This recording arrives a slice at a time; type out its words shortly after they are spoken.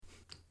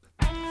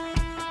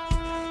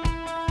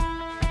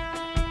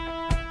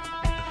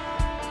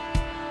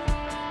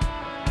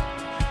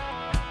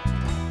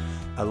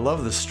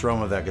love the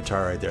strum of that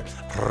guitar right there.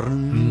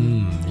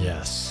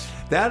 Yes.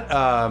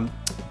 That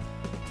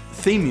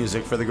theme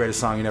music for the Greatest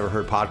Song You Never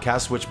Heard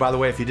podcast, which, by the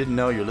way, if you didn't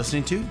know you're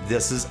listening to,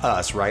 this is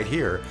us right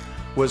here,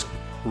 was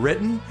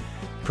written,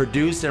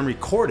 produced, and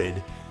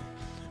recorded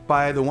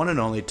by the one and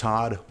only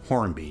Todd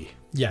Hornby.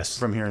 Yes.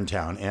 From here in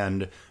town.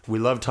 And we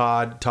love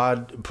Todd.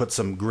 Todd put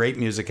some great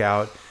music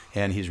out,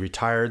 and he's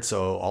retired,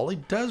 so all he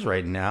does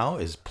right now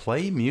is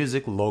play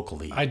music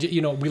locally.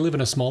 We live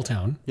in a small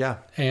town. Yeah.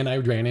 And I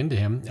ran into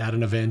him at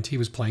an event. He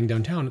was playing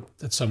downtown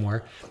at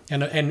somewhere.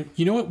 And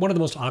you know what one of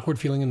the most awkward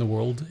feeling in the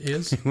world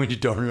is? When you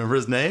don't remember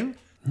his name?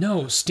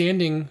 No,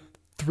 standing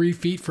 3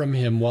 feet from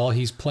him while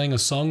he's playing a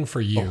song for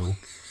you.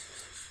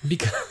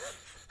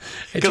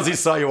 Because he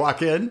saw you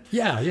walk in?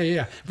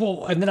 Yeah.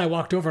 Well, and then I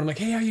walked over and I'm like,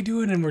 hey, how you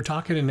doing? And we're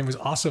talking and it was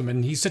awesome.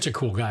 And he's such a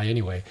cool guy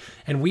anyway.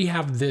 And we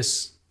have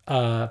this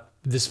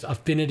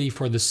affinity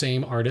for the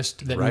same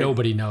artist that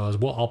nobody knows.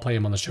 Well, I'll play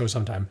him on the show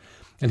sometime.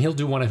 And he'll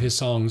do one of his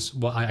songs.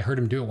 Well, I heard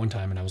him do it one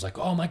time and I was like,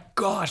 oh my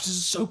gosh, this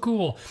is so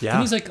cool. Yeah.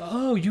 And he's like,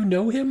 oh, you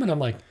know him? And I'm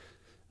like,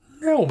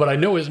 no, but I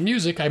know his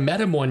music. I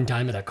met him one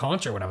time at a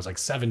concert when I was like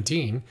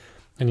 17.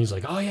 And he's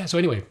like, oh yeah. So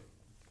anyway,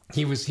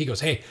 he goes,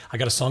 hey, I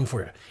got a song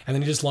for you. And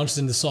then he just launches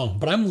into the song.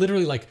 But I'm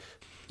literally like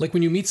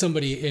when you meet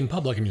somebody in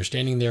public and you're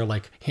standing there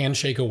like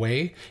handshake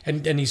away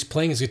and he's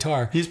playing his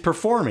guitar. He's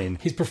performing,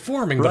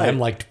 but I'm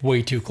like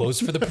way too close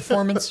for the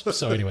performance.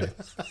 So anyway,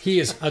 he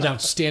is an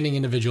outstanding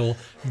individual,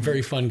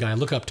 very fun guy.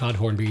 Look up Todd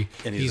Hornby.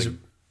 And he's a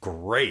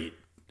great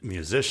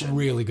musician.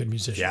 Really good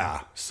musician.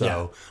 Yeah.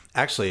 So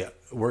actually,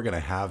 we're going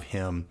to have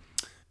him.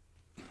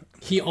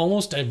 He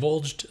almost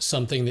divulged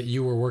something that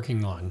you were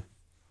working on.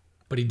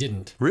 But he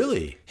didn't.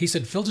 Really? He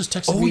said, Phil just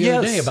texted me the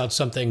other day about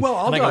something. Well,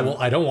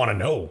 I don't want to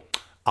know.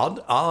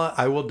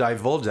 I will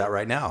divulge that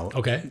right now.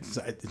 Okay.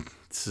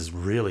 This is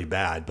really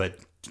bad, but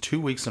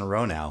 2 weeks in a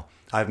row now,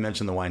 I've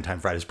mentioned the Wine Time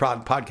Fridays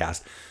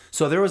podcast.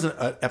 So there was an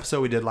episode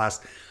we did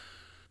last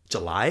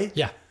July.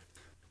 Yeah.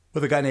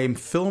 With a guy named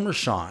Phil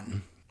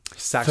Mershon,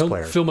 sax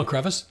player. Phil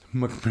McCrevis?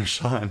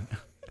 Mershon.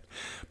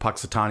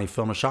 Puxatani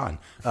Phil Mershon.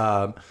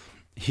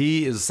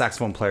 He is a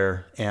saxophone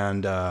player,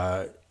 and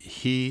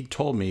he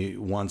told me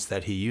once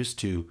that he used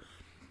to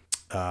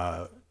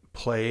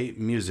play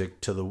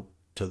music to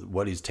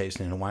what he's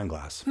tasting in a wine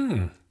glass.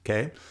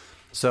 Okay,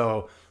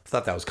 so I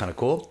thought that was kind of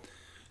cool.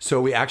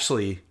 So we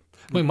actually,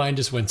 my mind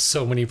just went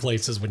so many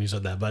places when you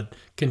said that. But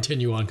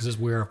continue on because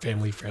we're a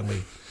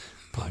family-friendly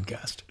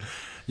podcast.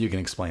 You can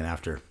explain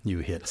after you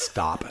hit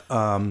stop.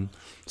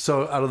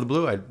 So out of the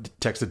blue, I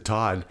texted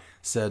Todd,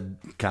 said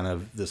kind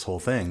of this whole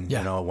thing. Yeah.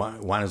 You know,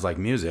 wine is like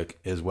music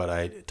is what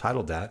I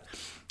titled that.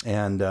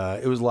 And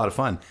it was a lot of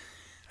fun.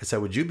 I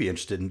said, would you be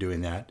interested in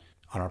doing that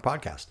on our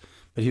podcast?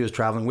 But he was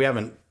traveling. We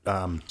haven't.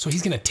 So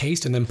he's going to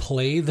taste and then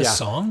play the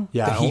song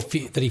that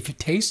he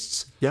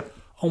tastes? Yep.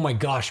 Oh my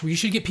gosh. Well, you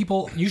should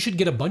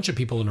get a bunch of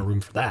people in a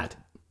room for that.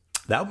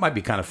 That might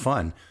be kind of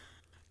fun.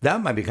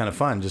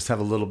 Just have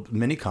a little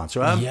mini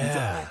concert.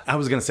 I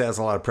was going to say that's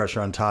a lot of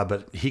pressure on Todd,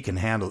 but he can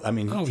handle. I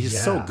mean,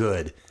 he's so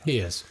good. He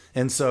is.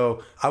 And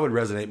so I would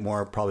resonate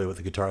more probably with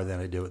the guitar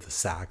than I do with the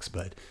sax.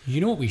 But you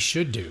know what we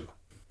should do?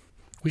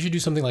 We should do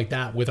something like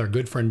that with our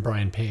good friend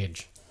Brian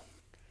Page.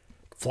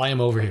 Fly him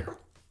over here.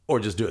 Or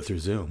just do it through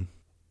Zoom.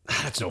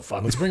 That's no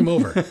fun. Let's bring him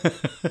over.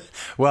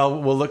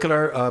 Well, we'll look at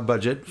our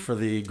budget for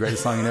the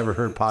Greatest Song You Never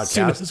Heard podcast.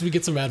 As soon as we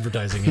get some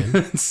advertising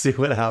in. See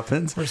what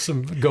happens. Or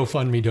some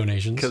GoFundMe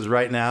donations. Because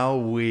right now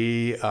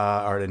we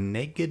are at a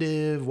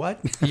negative what?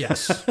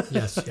 Yes.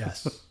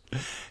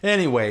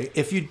 Anyway,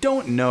 if you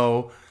don't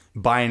know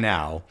by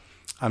now,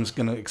 I'm just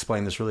going to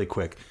explain this really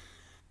quick.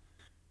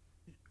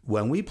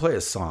 When we play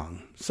a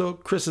song, so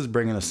Chris is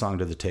bringing a song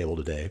to the table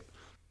today,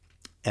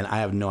 and I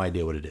have no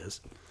idea what it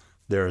is.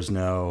 There is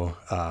no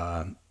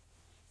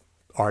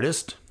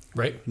artist,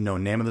 right? No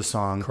name of the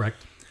song,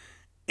 correct?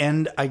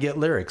 And I get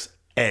lyrics,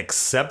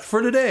 except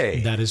for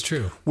today. That is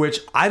true. Which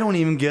I don't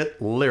even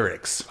get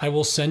lyrics. I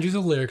will send you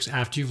the lyrics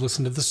after you've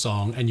listened to the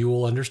song, and you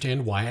will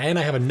understand why. And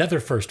I have another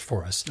first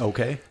for us.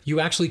 Okay. You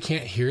actually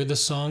can't hear the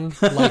song,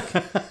 like.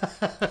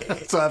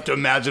 So I have to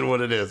imagine what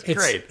it is.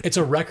 Great. It's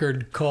a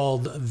record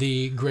called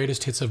The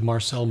Greatest Hits of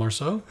Marcel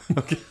Marceau.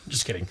 Okay.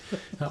 Just kidding.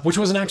 Which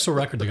was an actual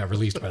record that got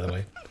released, by the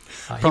way.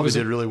 Probably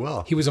did really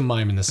well. He was a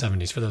mime in the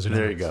 70s, for those who know.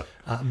 There you go.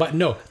 But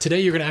no, today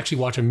you're going to actually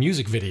watch a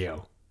music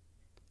video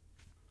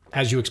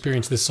as you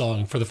experience this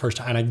song for the first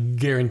time. And I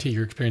guarantee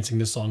you're experiencing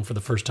this song for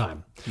the first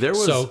time. There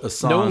was a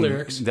song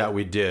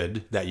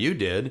that you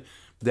did,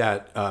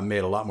 that made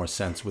a lot more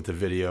sense with the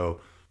video.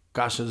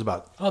 Gosh, it was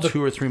about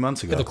 2 or 3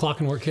 months ago. The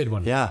Clockwork Kid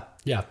one. Yeah.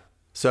 Yeah.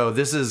 So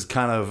this is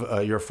kind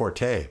of your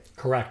forte.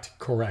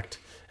 Correct.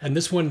 And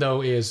this one,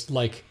 though, is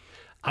like...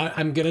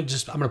 I'm going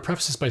to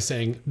preface this by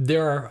saying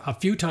there are a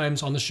few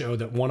times on the show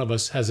that one of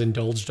us has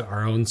indulged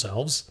our own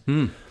selves.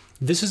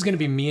 This is going to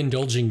be me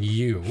indulging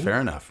you.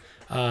 Fair enough.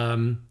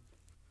 In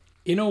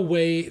a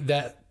way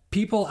that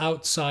people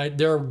outside,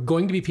 there are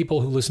going to be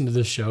people who listen to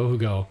this show who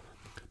go,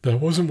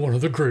 that wasn't one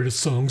of the greatest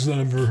songs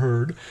I ever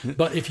heard.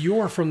 But if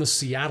you're from the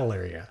Seattle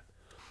area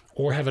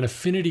or have an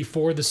affinity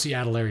for the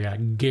Seattle area, I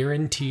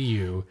guarantee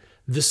you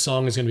this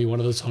song is going to be one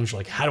of those songs you're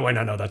like, how do I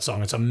not know that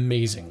song? It's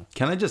amazing.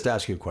 Can I just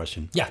ask you a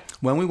question? Yeah.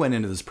 When we went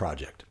into this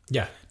project,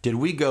 Yeah. did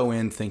we go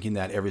in thinking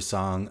that every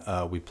song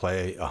we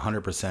play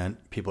 100%,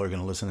 people are going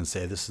to listen and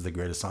say, this is the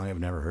greatest song I've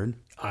never heard?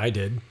 I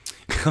did.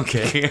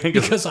 Okay.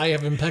 Because I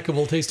have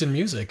impeccable taste in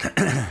music.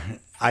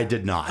 I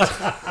did not.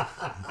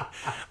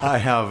 I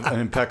have an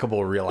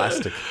impeccable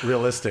realistic.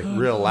 No, I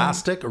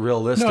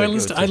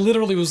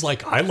literally was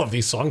like, I love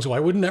these songs. Why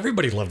wouldn't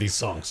everybody love these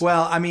songs?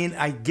 Well, I mean,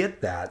 I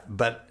get that,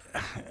 but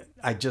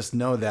I just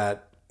know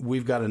that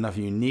we've got enough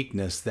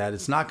uniqueness that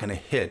it's not going to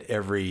hit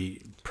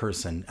every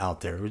person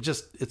out there.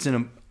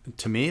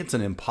 To me, it's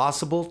an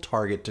impossible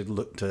target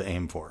to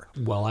aim for.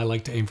 Well, I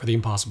like to aim for the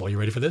impossible. You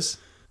ready for this?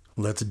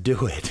 Let's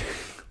do it.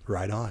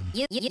 Right on.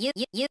 You know ID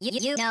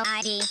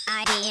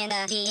in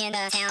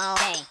the town all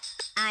day.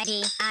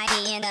 ID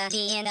in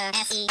the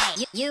SEA.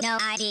 You know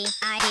ID in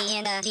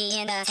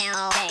the town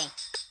all day.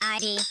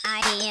 ID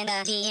in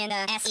the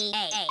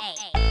SEA.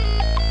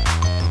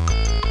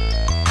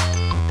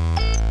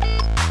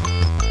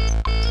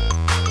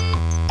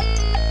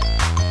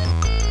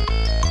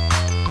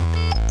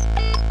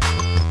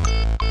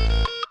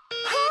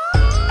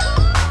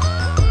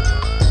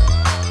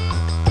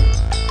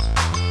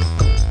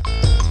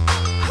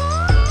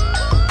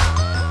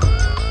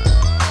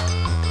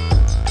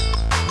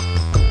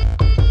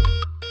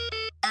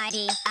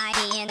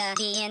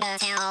 in the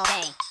town all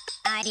day.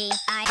 ID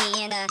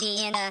in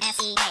the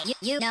SEA.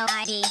 You know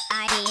ID in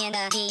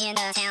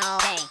the town all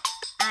day.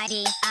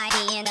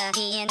 ID in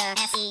the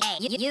SEA.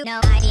 You know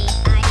ID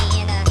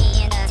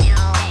in the town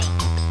all day.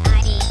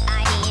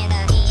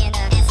 ID in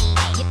the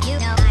SEA. You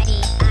know ID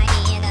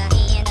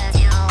in the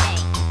town all day.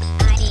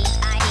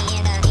 ID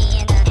in the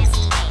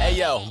SEA. Hey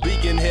yo,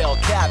 Beacon Hill,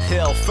 Cap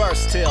Hill,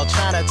 First Hill,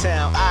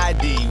 Chinatown,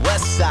 ID,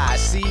 West Side,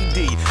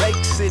 CD,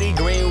 Lake City,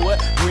 Greenwood,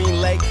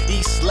 Green Lake,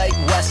 East Lake,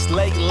 West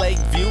Lake,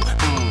 Lakeview,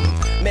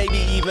 maybe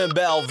even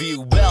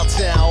Bellevue,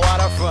 Belltown,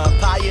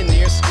 Waterfront,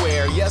 Pioneer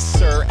Square, yes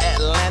sir,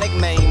 Atlantic,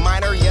 Maine,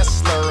 Minor, yes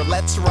slur,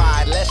 let's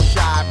ride, let's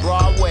shy,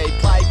 Broadway,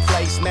 Pike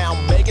Place, Mount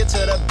Bacon to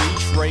the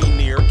beach,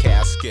 Rainier,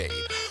 Cascade.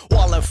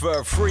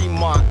 Wallingford,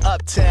 Fremont,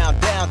 Uptown,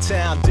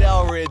 Downtown,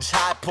 Delridge,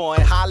 High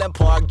Point, Highland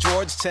Park,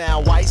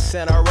 Georgetown, White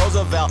Center,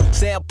 Roosevelt,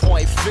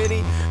 Sandpoint,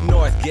 Finney,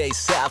 Northgate,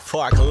 South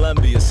Park,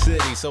 Columbia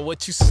City. So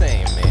what you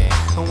saying, man?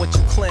 And what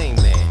you claim,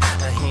 man?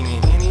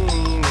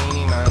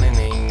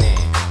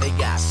 They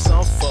got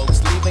some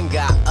folks leaving,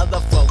 got other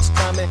folks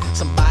coming.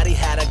 Somebody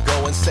had to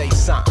go and say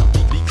something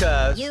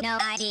because you know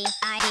ID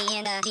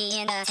in the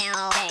town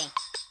all day.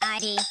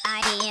 ID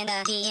in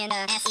the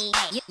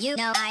SEA. You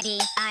know ID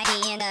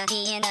in the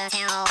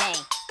town all day.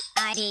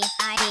 ID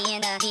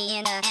in the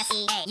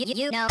SEA.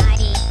 You know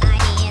ID in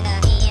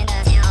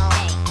the town all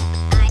day.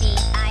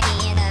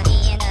 ID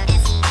in the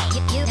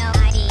SEA. You know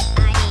ID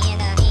in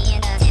the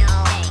town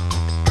all day.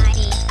 ID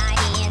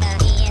in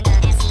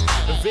the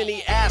SEA.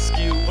 Vinny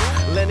Askew,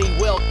 Lenny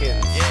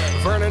Wilkins,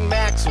 Vernon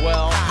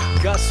Maxwell,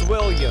 Gus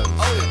Williams,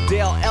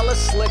 Dale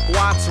Ellis, Slick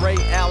Watts, Ray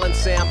Allen,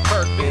 Sam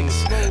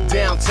Perkins,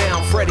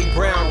 Downtown, Freddie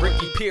Brown,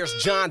 Ricky Pierce,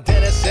 John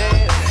Dennis,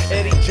 and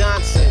Eddie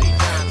Johnson,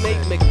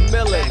 Nate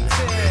McMillan,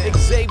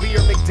 Xavier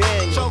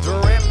McDaniel,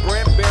 Durant,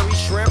 Brent, Barry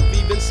Shrimp,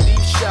 even Steve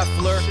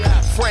Scheffler,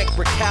 Frank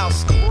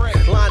Brakowski,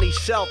 Lonnie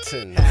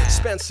Shelton,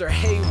 Spencer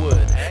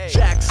Haywood,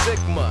 Jack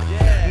Sigma,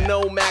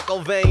 No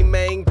McIlvain,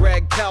 Maine,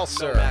 Greg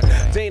Kelser,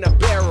 Dana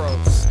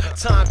Barrows,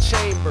 Tom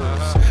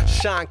Chambers,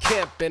 Sean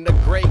Kemp, and the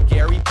great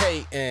Gary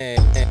Payton.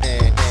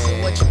 So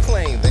what you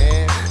claim,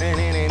 man?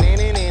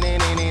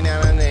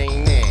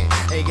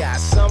 They got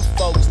some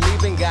folks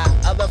leaving, got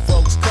other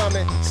folks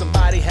coming.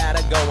 Somebody had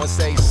to go and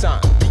say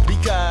something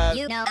because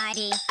you know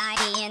ID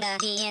in the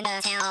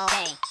town all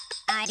day.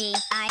 ID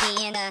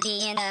in the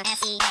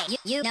SEA.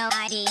 You know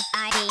ID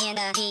in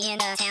the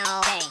town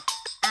all day.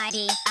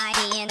 ID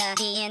in the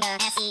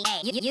SEA.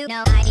 You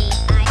know ID in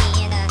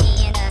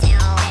the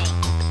town all day.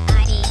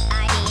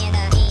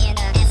 ID in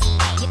the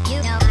SEA.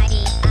 You know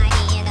ID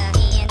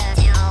in the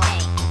town all day.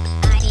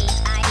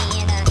 ID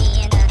in the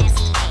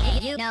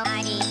SEA. You know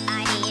ID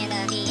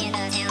in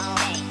the town all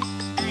day.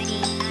 ID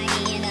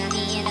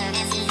in the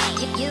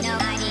SEA. You know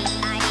ID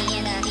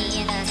in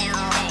the town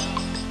all day.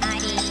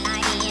 ID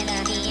in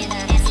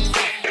the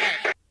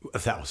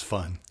SEA. That was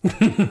fun.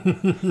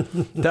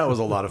 That was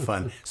a lot of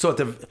fun.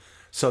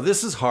 So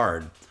this is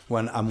hard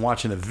when I'm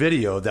watching a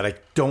video that I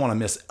don't want to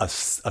miss a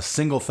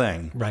single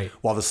thing right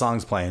while the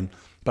song's playing,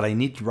 but I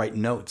need to write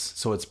notes.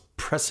 So it's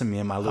pressing me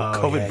in my little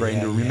COVID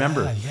brain to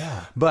remember.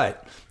 Yeah.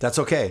 But that's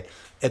okay.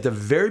 At the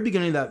very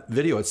beginning of that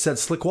video, it said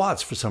Slick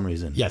Watts for some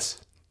reason. Yes.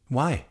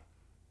 Why?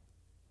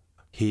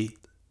 He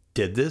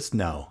did this?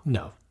 No.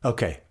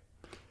 Okay.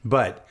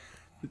 But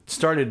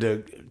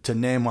started to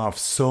name off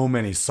so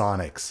many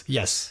Sonics.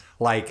 Yes.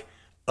 Like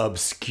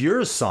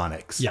obscure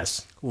Sonics.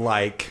 Yes.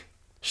 Like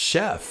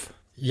Chef.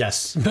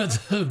 Yes.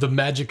 The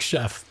Magic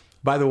Chef.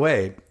 By the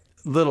way,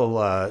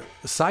 little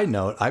side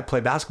note, I play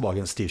basketball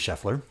against Steve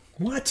Scheffler.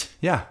 What?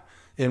 Yeah.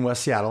 In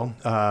West Seattle.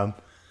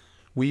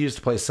 We used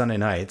to play Sunday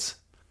nights.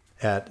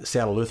 at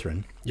Seattle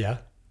Lutheran, Yeah.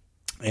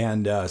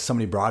 and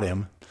somebody brought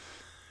him.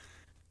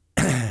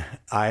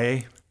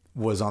 I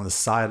was on the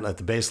side at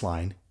the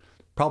baseline,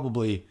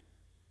 probably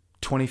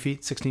 20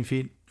 feet, 16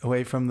 feet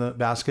away from the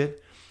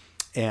basket,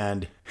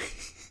 and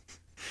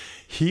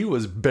he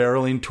was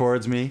barreling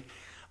towards me.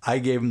 I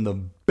gave him the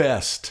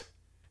best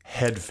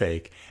head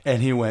fake,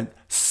 and he went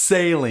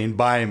sailing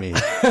by me.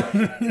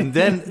 And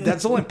then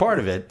that's only part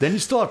of it. Then you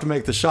still have to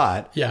make the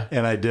shot. Yeah.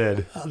 And I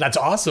did. That's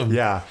awesome.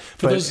 Yeah.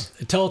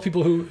 Tell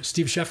people who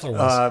Steve Scheffler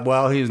was.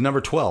 Well, he was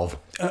number 12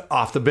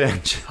 off the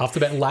bench. Off the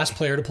bench, last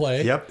player to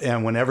play. Yep.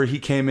 And whenever he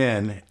came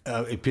in,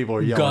 people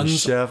were yelling,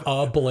 Guns Chef.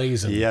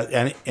 a-blazing.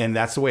 Yeah. And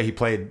that's the way he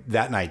played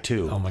that night,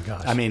 too. Oh, my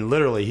gosh. I mean,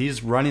 literally,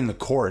 he's running the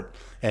court,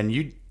 and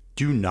you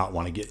do not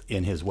want to get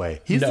in his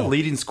way. He's the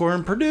leading scorer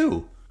in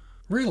Purdue.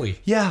 Really?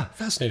 Yeah.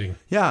 Fascinating.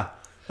 Yeah.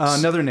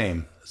 Another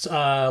name.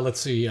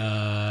 Let's see.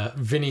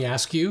 Vinny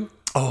Askew.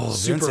 Oh,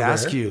 Vince rare.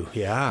 Askew.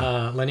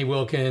 Yeah. Lenny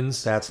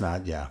Wilkins. That's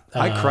not, yeah.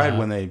 I cried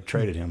when they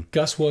traded him.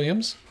 Gus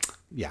Williams.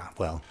 Yeah,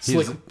 well.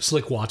 He's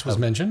Slick Watts was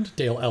mentioned.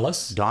 Dale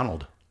Ellis.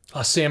 Donald.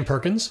 Sam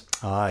Perkins.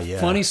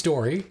 Yeah. Funny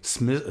story.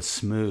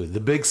 Smooth. The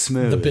big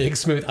smooth. The big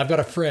smooth. I've got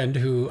a friend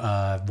who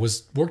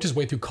worked his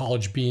way through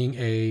college being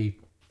a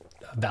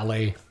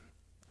valet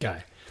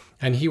guy.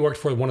 And he worked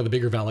for one of the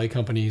bigger valet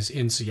companies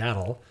in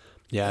Seattle.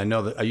 Yeah, I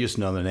know that. I used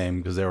to know the name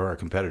because they were our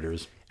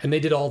competitors. And they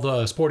did all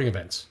the sporting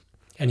events.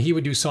 And he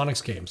would do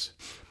Sonics games.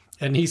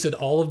 And he said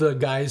all of the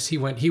guys he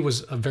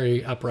was a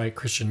very upright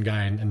Christian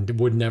guy and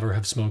would never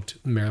have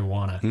smoked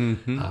marijuana.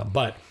 Mm-hmm.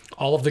 But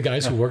all of the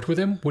guys who worked with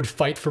him would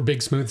fight for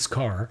Big Smooth's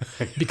car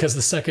because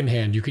the second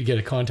hand you could get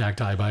a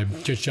contact eye by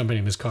just jumping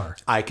in his car.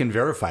 I can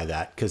verify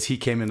that because he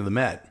came into the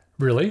Met.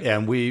 Really?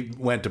 And we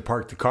went to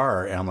park the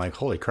car, and I'm like,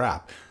 holy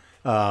crap.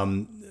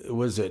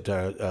 Was it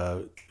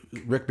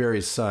Rick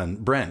Barry's son,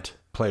 Brent,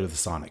 played with the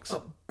Sonics.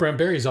 Oh, Brent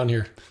Barry's on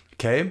here.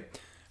 Okay.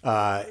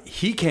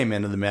 He came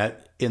into the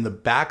Met in the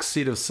back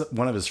seat of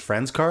one of his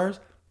friend's cars.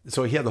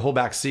 So he had the whole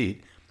back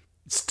seat.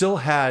 Still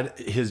had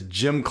his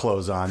gym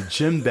clothes on,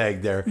 gym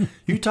bag there.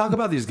 You talk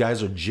about these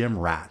guys are gym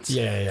rats.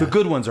 Yeah. The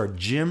good ones are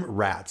gym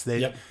rats.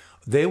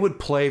 They would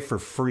play for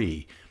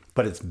free,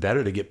 but it's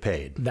better to get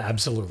paid.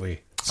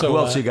 Absolutely. So who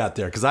else you got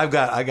there? Because I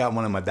got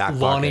one in my back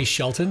pocket. Lonnie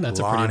Shelton. That's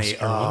a pretty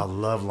obscure one. I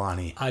love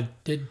Lonnie.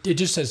 It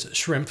just says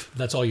shrimp.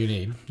 That's all you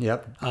need.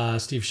 Yep.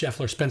 Steve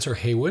Scheffler, Spencer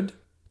Haywood,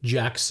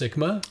 Jack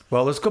Sikma.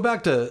 Well, let's go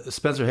back to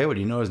Spencer Haywood.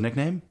 You know his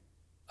nickname?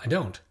 I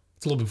don't.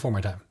 It's a little before my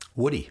time.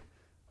 Woody.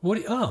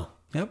 Woody. Oh.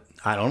 Yep.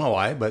 I don't know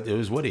why, but it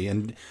was Woody.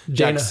 And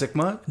Jack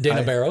Sikma.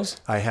 Dana Barrows.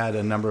 I had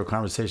a number of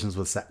conversations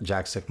with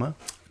Jack Sikma.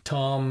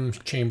 Tom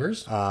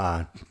Chambers.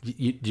 Do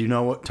you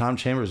know what Tom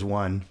Chambers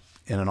won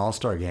in an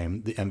All-Star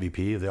game, the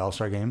MVP of the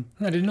All-Star game?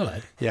 I didn't know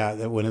that.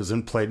 Yeah, when it was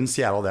played in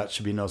Seattle, that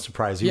should be no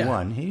surprise. He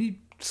won. He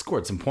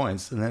scored some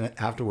points. And then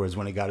afterwards,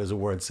 when he got his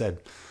award, said,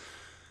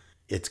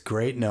 "It's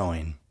great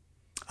knowing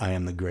I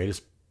am the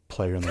greatest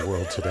player in the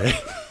world today."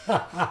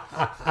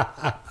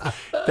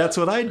 That's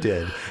what I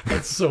did.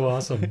 That's so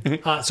awesome.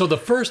 So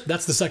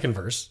that's the second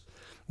verse.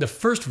 The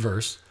first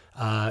verse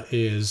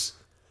is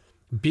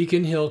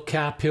Beacon Hill,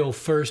 Cap Hill,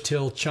 First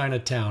Hill,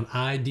 Chinatown,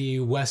 ID,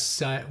 West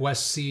Side,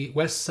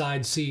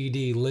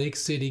 CD, Lake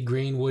City,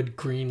 Greenwood,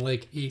 Green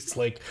Lake, East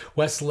Lake,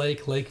 West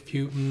Lake,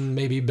 Lakeview,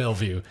 maybe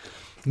Bellevue.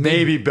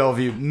 Maybe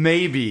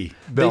Bellevue.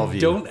 They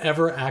don't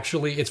ever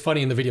actually, it's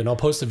funny in the video, and I'll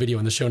post the video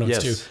in the show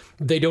notes too.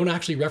 They don't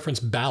actually reference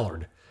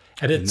Ballard.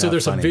 And so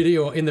there's a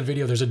video, in the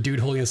video, there's a dude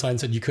holding a sign that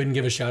said, "You couldn't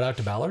give a shout out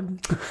to Ballard?"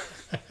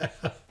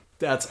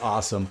 That's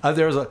awesome.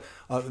 There's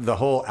the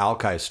whole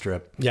Alki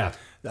strip. Yeah.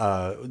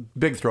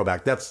 Big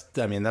throwback. That's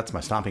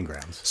my stomping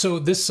grounds. So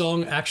this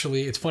song,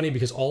 actually, it's funny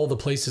because all the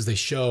places they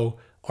show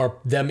are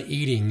them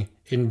eating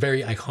in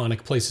very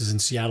iconic places in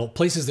Seattle.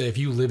 Places that if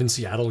you live in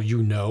Seattle,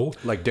 you know.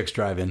 Like Dick's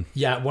Drive-In.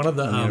 Yeah, one of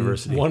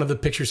the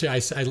pictures here,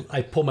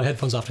 I pulled my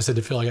headphones off. I said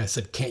to Phil, I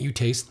said, "Can't you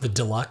taste the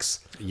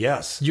deluxe?"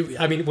 Yes.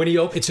 When you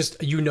open, it's just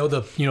the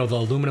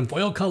aluminum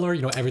foil color,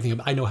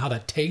 everything. I know how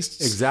that tastes.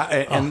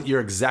 Exactly, and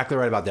you're exactly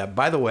right about that.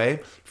 By the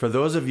way, for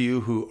those of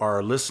you who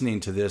are listening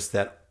to this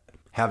that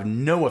have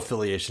no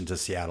affiliation to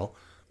Seattle,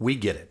 we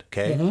get it,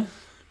 okay? Mm-hmm.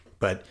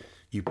 But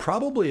you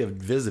probably have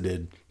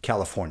visited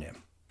California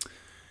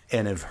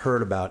and have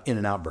heard about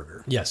In-N-Out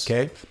Burger. Yes.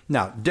 Okay?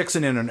 Now, Dick's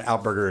and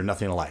In-N-Out Burger are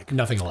nothing alike.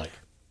 Nothing alike.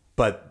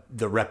 But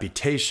the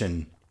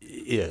reputation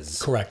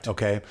is. Correct.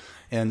 Okay?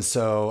 And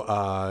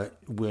so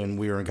when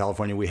we were in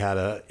California, we had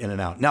a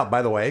In-N-Out. Now,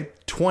 by the way,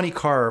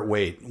 20-car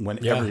wait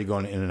whenever you go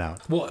into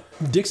In-N-Out. Well,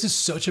 Dick's is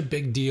such a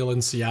big deal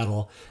in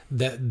Seattle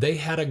that they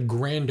had a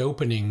grand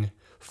opening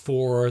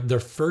for their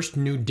first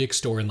new Dick's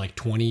store in like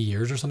 20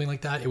 years or something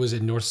like that. It was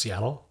in North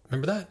Seattle.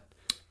 Remember that?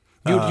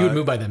 You would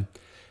move by then.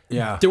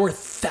 Yeah. There were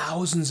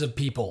thousands of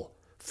people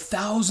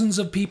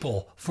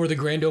for the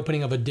grand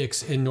opening of a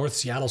Dick's in North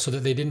Seattle so that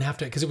they didn't have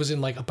to, because it was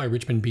in like up by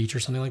Richmond Beach or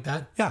something like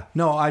that. Yeah.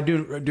 No, I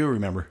do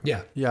remember.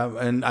 Yeah. Yeah.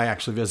 And I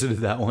actually visited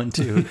that one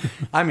too.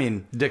 I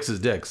mean, Dick's is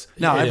Dick's.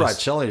 Now, I brought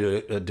Shelley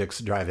to a Dick's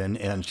drive-in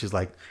and she's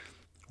like,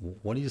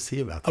 What do you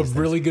see about A this?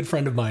 really good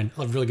friend of mine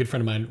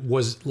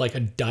was like a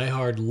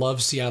diehard,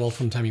 loved Seattle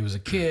from the time he was a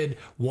kid,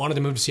 wanted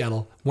to move to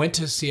Seattle, moved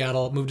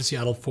to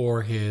Seattle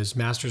for his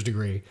master's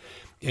degree,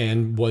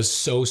 and was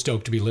so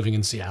stoked to be living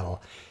in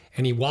Seattle.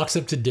 And he walks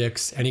up to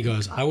Dick's and he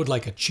goes, I would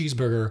like a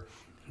cheeseburger,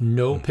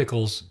 no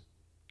pickles,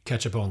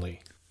 ketchup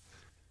only.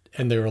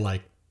 And they were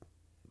like,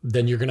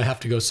 then you're going to have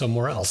to go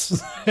somewhere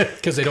else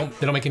because they don't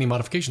make any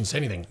modifications to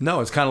anything. No,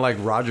 it's kind of like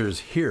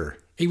Rogers here.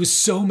 He was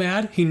so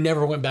mad, he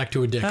never went back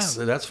to a Dick's.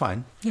 Yeah, that's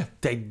fine. Yeah.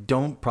 They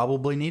don't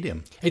probably need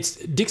him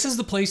Dick's is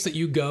the place that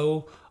you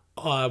go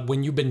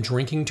when you've been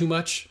drinking too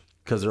much.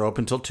 because they're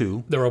open till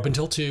 2. They're open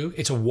till 2.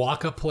 It's a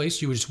walk-up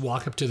place. You would just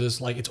walk up to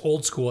this, like, it's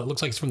old school. It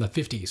looks like it's from the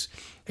 50s.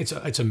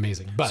 It's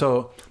amazing. But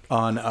So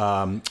on,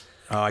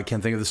 I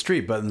can't think of the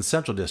street, but in the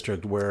Central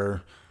District,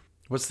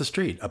 what's the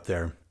street up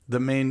there? The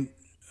main,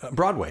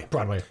 Broadway.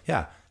 Broadway.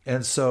 Yeah.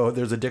 And so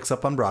there's a Dick's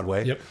up on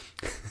Broadway. Yep.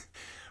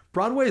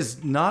 Broadway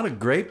is not a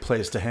great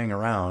place to hang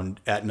around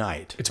at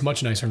night. It's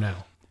much nicer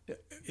now.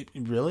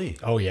 Really?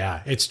 Oh,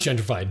 yeah. It's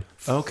gentrified.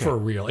 Okay. For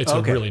real. It's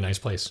Okay. a really nice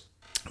place.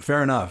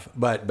 Fair enough.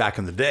 But back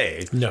in the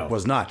day, No.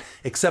 was not.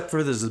 Except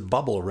for there's a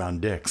bubble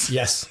around Dick's.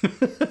 Yes.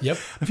 Yep.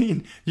 I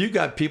mean, you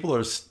got people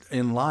are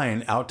in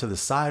line out to the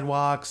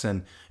sidewalks,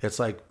 and it's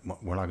like,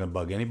 we're not going to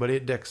bug anybody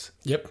at Dick's,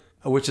 Yep.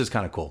 which is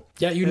kind of cool.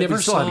 Yeah, you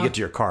never still had to saw- get to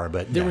your car,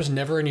 but There yeah. was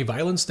never any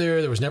violence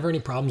there. There was never any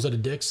problems at a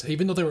Dick's.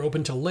 Even though they were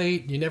open till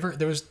late,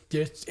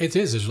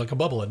 there's like a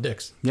bubble at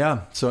Dick's.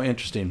 Yeah, so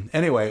interesting.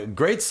 Anyway,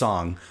 great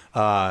song.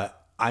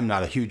 I'm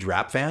not a huge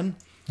rap fan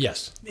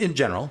Yes. in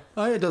general.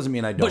 It doesn't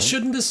mean I don't. But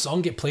shouldn't this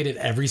song get played at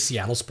every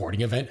Seattle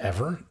sporting event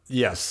ever?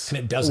 Yes. And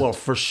it doesn't. Well,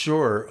 for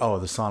sure. Oh,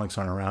 the Sonics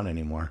aren't around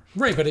anymore.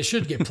 Right, but it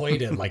should get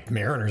played at like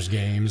Mariners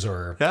games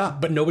or... Yeah.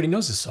 But nobody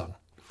knows this song.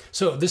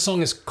 So this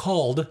song is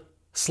called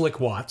Slick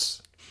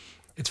Watts.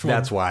 It's from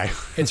That's why.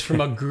 It's from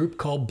a group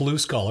called Blue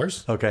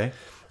Scholars. Okay.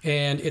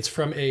 And it's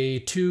from a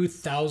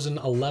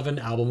 2011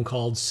 album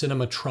called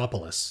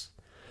Cinematropolis.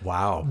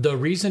 Wow. The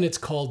reason it's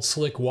called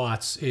Slick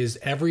Watts is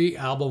every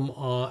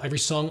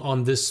song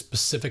on this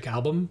specific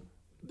album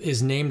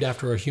is named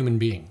after a human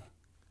being.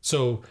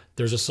 So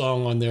there's a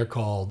song on there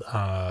called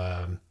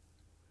I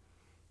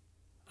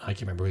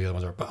can't remember who the other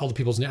ones are, but all the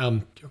people's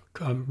names.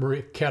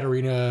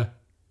 Katerina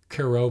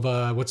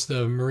Karova. What's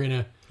the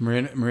Martina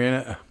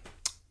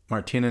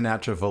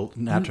Navratilova?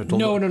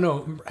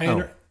 No.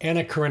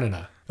 Anna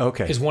Karenina.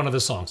 Okay. Is one of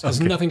the songs. It has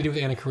nothing to do with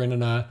Anna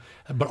Karenina,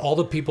 but all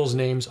the people's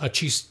names.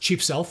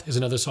 Chief Self is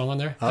another song on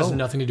there. Has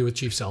nothing to do with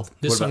Chief Self.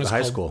 This What song about is the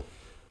high called, school?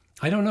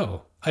 I don't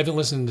know. I haven't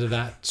listened to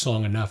that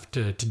song enough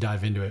to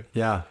dive into it.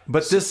 Yeah.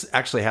 But this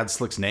actually had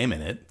Slick's name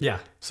in it. Yeah.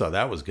 So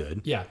that was good.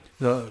 Yeah.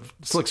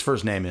 Slick's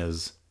first name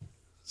is...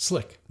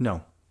 Slick.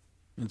 No.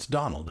 It's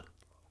Donald.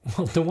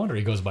 Well, no wonder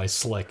he goes by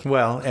Slick.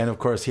 Well, and of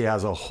course he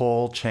has a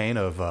whole chain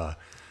of...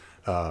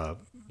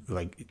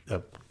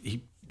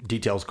 he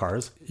details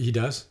cars. He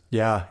does.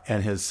 Yeah,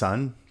 and his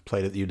son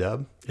played at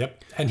UW.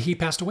 Yep. And he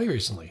passed away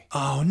recently.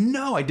 Oh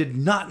no, I did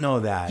not know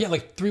that. Yeah,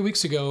 like 3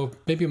 weeks ago,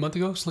 maybe a month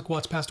ago, Slick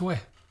Watts passed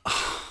away.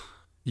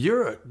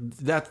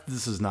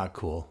 This is not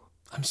cool.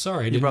 I'm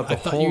sorry. You brought the I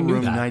thought whole you knew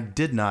room, that. and I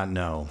did not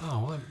know.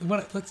 Oh,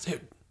 let's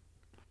hit.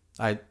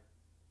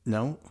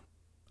 No.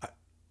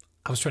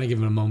 I was trying to give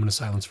him a moment of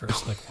silence for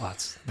Slick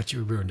Watts, but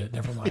you ruined it.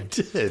 Never mind.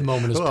 Did. The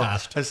moment has Well,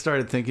 passed. I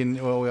started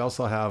thinking. Well, we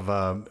also have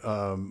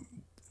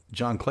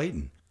John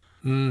Clayton.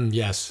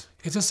 Yes.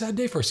 It's a sad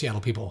day for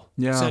Seattle people.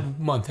 Yeah. Sad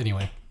month,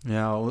 anyway.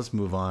 Yeah, well, let's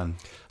move on.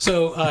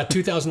 So,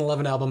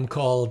 2011 album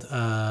called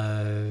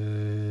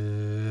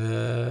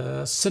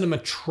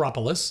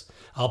Cinematropolis.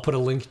 I'll put a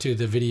link to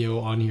the video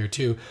on here,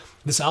 too.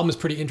 This album is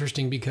pretty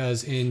interesting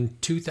because in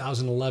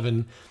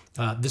 2011,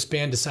 this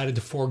band decided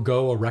to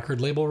forego a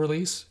record label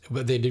release,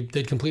 but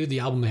they'd completed the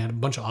album. They had a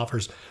bunch of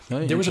offers.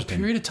 Oh, there was a interesting.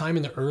 period of time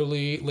in the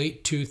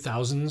late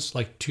 2000s,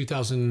 like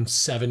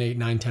 2007, 8,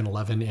 9, 10,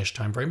 11-ish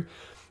timeframe,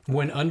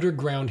 when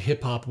underground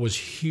hip hop was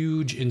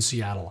huge in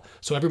Seattle.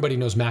 So everybody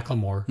knows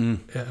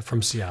Macklemore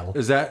from Seattle.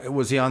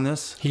 Was he on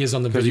this? He is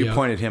on the Because video. you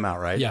pointed him out,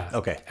 right? Yeah.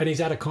 Okay. And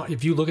he's at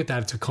if you look at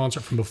that, it's a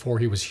concert from before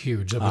he was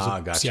huge. That was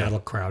a gotcha. Seattle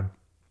crowd.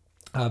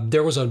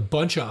 There was a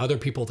bunch of other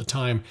people at the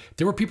time.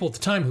 There were people at the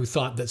time who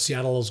thought that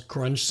Seattle's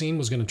grunge scene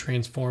was going to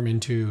transform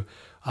into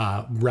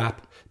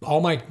rap. All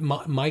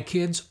my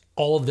kids,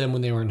 all of them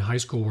when they were in high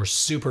school were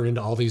super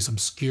into all these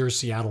obscure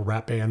Seattle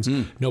rap bands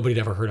nobody had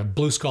ever heard of.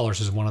 Blue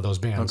Scholars is one of those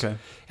bands. Okay.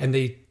 And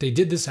they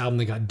did this album.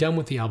 They got done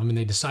with the album and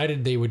they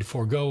decided they would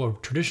forego a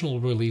traditional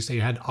release. They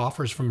had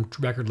offers from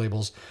record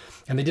labels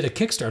and they did a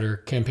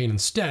Kickstarter campaign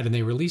instead. And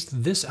they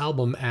released this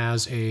album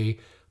as a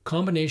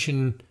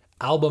combination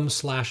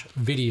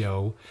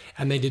album/video,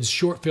 and they did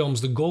short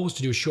films. The goal was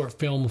to do a short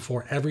film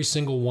for every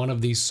single one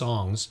of these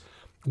songs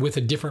with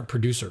a different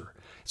producer.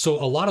 So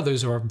a lot of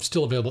those are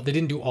still available. They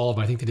didn't do all of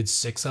them. I think they did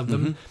 6 of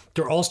them.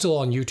 They're all still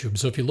on YouTube.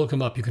 So if you look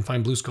them up, you can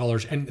find Blue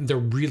Scholars, and they're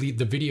really,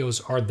 the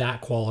videos are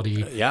that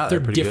quality. Yeah, they're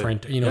pretty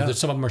different. good. You know, Yeah.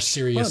 some of them are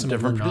serious, some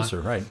of them are not.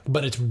 producer, right.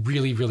 But it's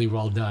really, really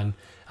well done.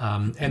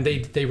 And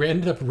they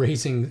ended up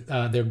raising,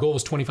 their goal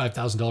was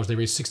 $25,000. They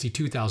raised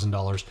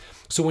 $62,000.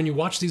 So when you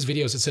watch these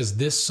videos, it says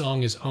this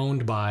song is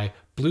owned by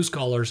Blue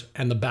Scholars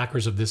and the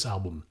backers of this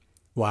album.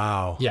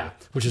 Wow. Yeah,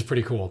 which is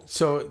pretty cool.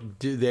 So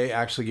do they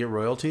actually get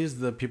royalties,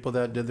 the people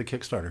that did the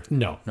Kickstarter?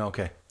 No.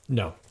 Okay.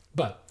 No.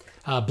 But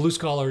Blue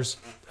Scholars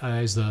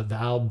is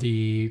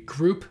the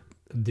group.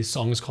 The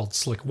song is called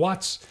Slick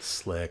Watts.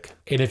 Slick.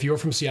 And if you're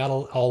from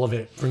Seattle, all of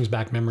it brings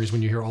back memories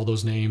when you hear all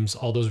those names,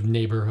 all those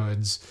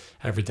neighborhoods,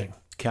 everything.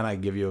 Can I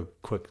give you a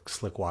quick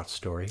Slick Watts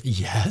story?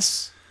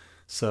 Yes.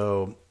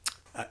 So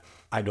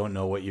I don't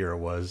know what year it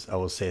was. I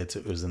will say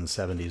it was in the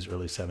 70s,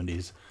 early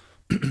 70s.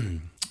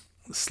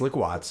 Slick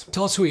Watts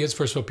Tell us who he is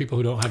first for people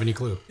who don't have any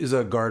clue. is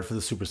a guard for the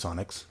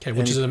Supersonics. Okay,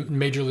 which is a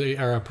major league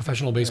or a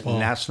professional baseball.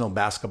 National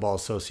Basketball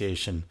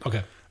Association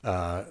Okay.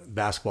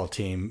 basketball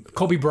team.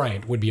 Kobe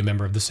Bryant would be a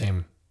member of the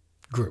same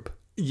group.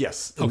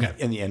 Yes. Okay.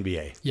 In the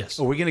NBA. Yes.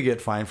 Are we going to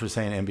get fined for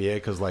saying NBA?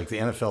 Because like the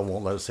NFL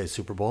won't let us say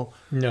Super Bowl.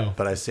 No.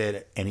 But I say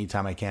it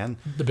anytime I can.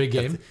 The big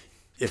game.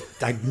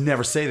 If I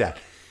never say that.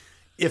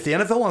 If the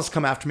NFL wants to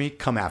come after me,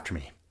 come after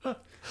me. Come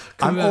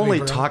I'm at me, only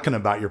bro. talking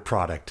about your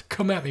product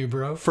Come at me,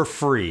 bro. for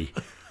free.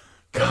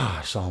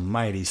 Gosh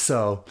almighty.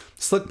 So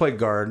Slick played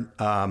guard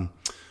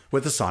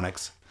with the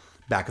Sonics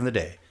back in the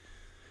day.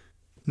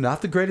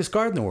 Not the greatest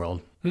guard in the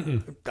world.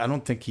 I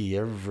don't think he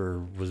ever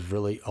was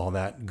really all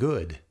that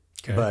good.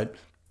 Okay. But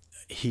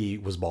he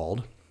was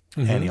bald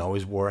and he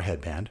always wore a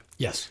headband.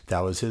 Yes. That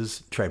was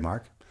his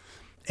trademark.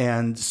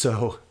 And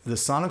so the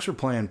Sonics were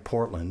playing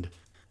Portland.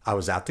 I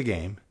was at the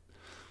game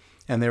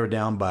and they were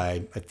down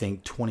by, I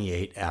think,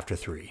 28 after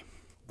 3.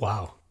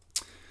 Wow.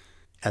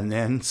 And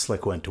then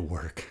Slick went to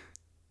work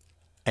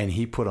and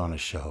he put on a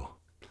show.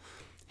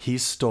 He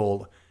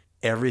stole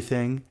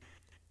everything.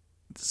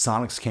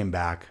 Sonics came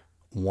back,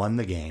 won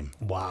the game.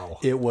 Wow.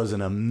 It was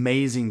an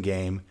amazing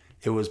game.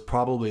 It was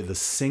probably the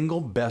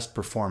single best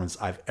performance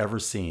I've ever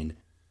seen.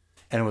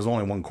 And it was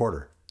only 1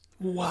 quarter.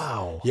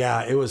 Wow.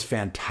 Yeah, it was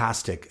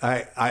fantastic.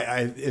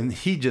 And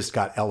he just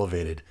got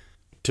elevated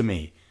to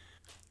me.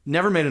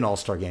 Never made an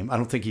All-Star game. I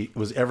don't think he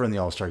was ever in the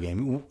All-Star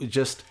game.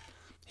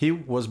 He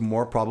was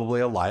more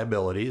probably a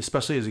liability,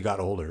 especially as he got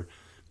older.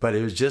 But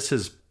it was just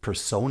his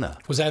persona.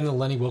 Was that in the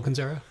Lenny Wilkens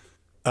era?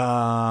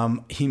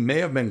 He may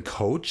have been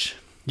coach,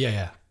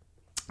 Yeah.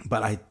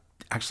 but I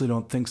actually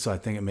don't think so. I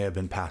think it may have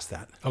been past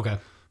that. Okay.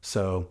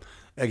 So,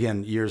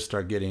 again, years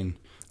start getting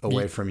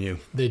away from you,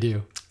 They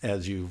do.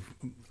 as you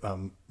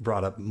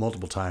brought up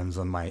multiple times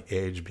on my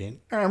age being,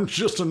 I'm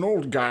just an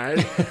old guy.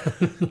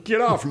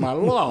 Get off my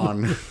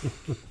lawn.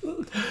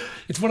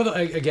 It's one of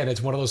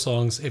those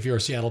songs, if you're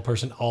a Seattle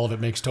person, all of it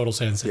makes total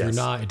sense. If Yes. you're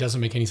not, it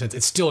doesn't make any sense.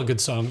 It's still a good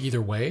song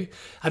either way.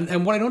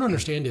 And what I don't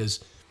understand is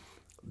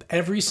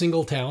every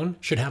single town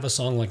should have a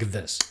song like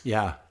this.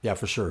 Yeah,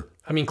 for sure.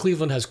 I mean,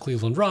 Cleveland has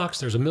Cleveland Rocks.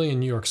 There's a million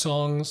New York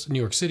songs, New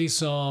York City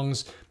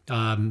songs.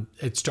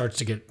 It starts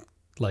to get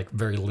like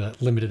very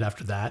limited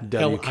after that.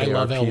 I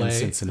love WKRP in LA.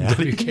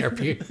 Cincinnati.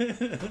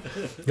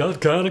 WKRP. Got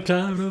kind of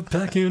tired of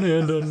packing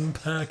and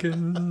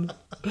unpacking.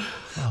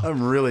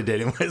 I'm really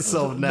dating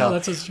myself now. No,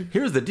 that's true.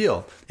 Here's the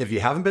deal. If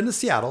you haven't been to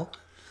Seattle,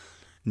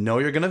 know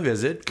you're going to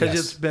visit because Yes.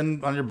 it's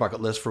been on your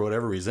bucket list for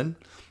whatever reason.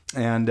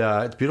 And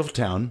it's a beautiful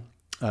town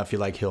if you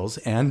like hills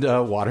and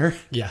water.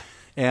 Yeah.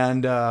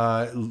 And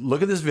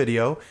look at this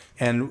video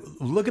and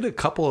look at a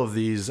couple of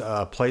these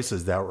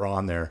places that were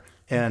on there.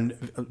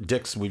 And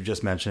Dick's, we've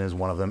just mentioned, is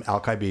one of them.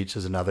 Alki Beach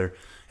is another.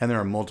 And there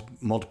are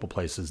multiple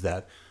places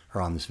that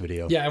are on this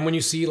video. Yeah, and when you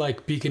see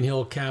like Beacon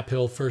Hill, Cap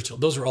Hill, First Hill,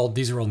 these are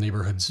all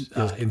neighborhoods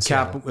in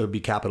Seattle. It would be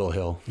Capitol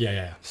Hill.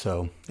 Yeah.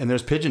 So, and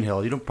there's Pigeon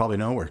Hill. You don't probably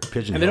know where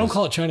Pigeon Hill And they don't is.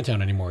 call it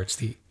Chinatown anymore. It's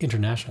the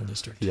International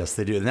District. Yes,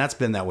 they do. And that's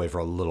been that way for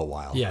a little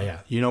while. Yeah.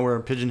 You know where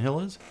Pigeon Hill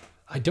is?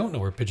 I don't know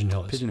where Pigeon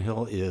Hill is. Pigeon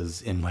Hill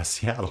is in West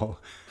Seattle.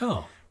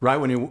 Oh. Right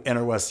when you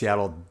enter West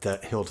Seattle,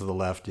 that hill to the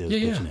left is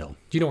Pigeon Hill.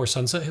 Do you know where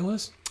Sunset Hill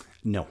is?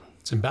 No.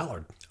 It's in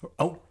Ballard.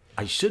 Oh,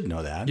 I should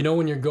know that. You know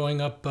when you're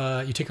going up,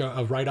 you take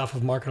a right off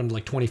of Market on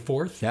like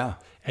 24th? Yeah.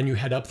 And you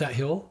head up that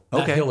hill?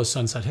 That Okay. hill is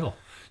Sunset Hill.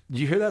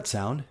 Do you hear that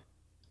sound?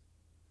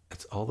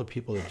 It's all the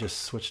people that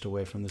just switched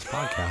away from this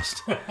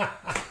podcast.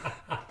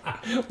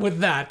 With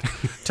that,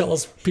 tell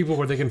us people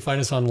where they can find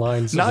us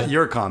online. So Not that-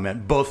 your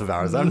comment, both of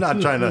ours. I'm not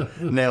trying to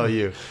nail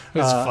you.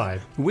 It's fine.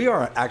 We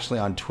are actually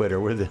on Twitter.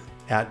 We're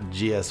at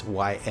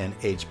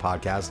GSYNH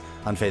Podcast.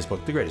 On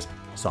Facebook, The Greatest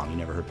Song You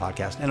Never Heard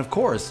Podcast. And of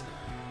course,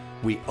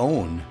 we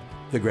own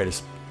the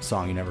greatest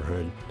song you never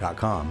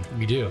heard.com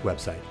We do.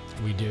 website.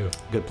 We do.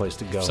 Good place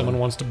to go. If someone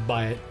wants to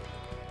buy it,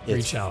 It's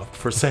reach out.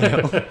 for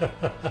sale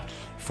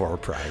for a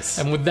price.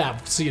 And with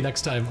that, see you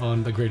next time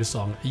on The Greatest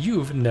Song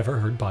You've Never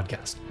Heard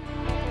podcast.